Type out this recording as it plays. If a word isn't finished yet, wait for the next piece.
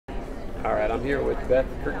All right, I'm here with Beth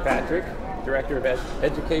Kirkpatrick, Director of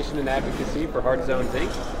Education and Advocacy for Heart Zones,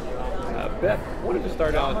 Inc. Beth, I wanted to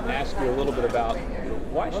start out and ask you a little bit about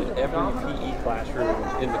why should every PE classroom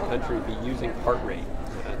in the country be using heart rate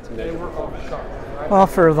to measure performance? Well,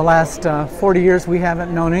 for the last 40 years, we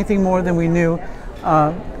haven't known anything more than we knew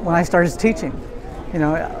when I started teaching. You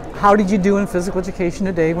know, how did you do in physical education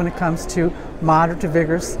today when it comes to moderate to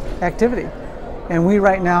vigorous activity? And we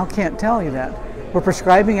right now can't tell you that. We're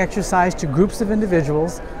prescribing exercise to groups of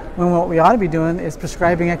individuals when what we ought to be doing is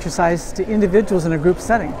prescribing exercise to individuals in a group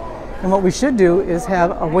setting. And what we should do is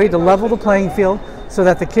have a way to level the playing field so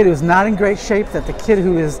that the kid who's not in great shape, that the kid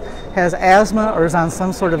who has asthma or is on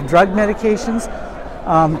some sort of drug medications,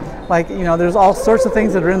 there's all sorts of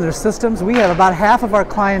things that are in their systems. We have about half of our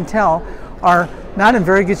clientele are not in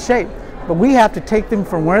very good shape, but we have to take them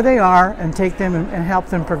from where they are and take them and help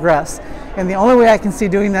them progress. And the only way I can see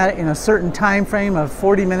doing that in a certain time frame of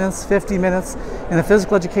 40 minutes, 50 minutes in a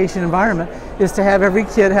physical education environment is to have every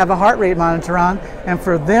kid have a heart rate monitor on and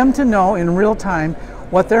for them to know in real time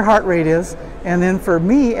what their heart rate is, and then for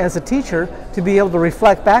me as a teacher to be able to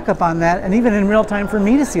reflect back upon that, and even in real time for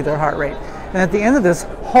me to see their heart rate. And at the end of this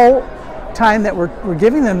whole time that we're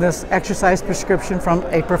giving them this exercise prescription from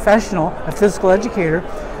a professional, a physical educator,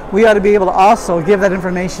 we ought to be able to also give that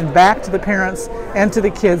information back to the parents and to the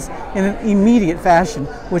kids in an immediate fashion,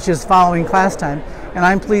 which is following class time. And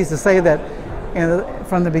I'm pleased to say that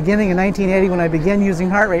from the beginning in 1980, when I began using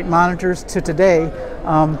heart rate monitors to today,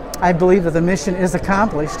 I believe that the mission is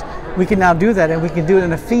accomplished. We can now do that, and we can do it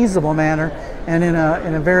in a feasible manner and in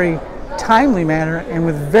a very timely manner and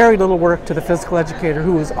with very little work to the physical educator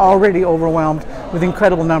who is already overwhelmed with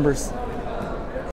incredible numbers.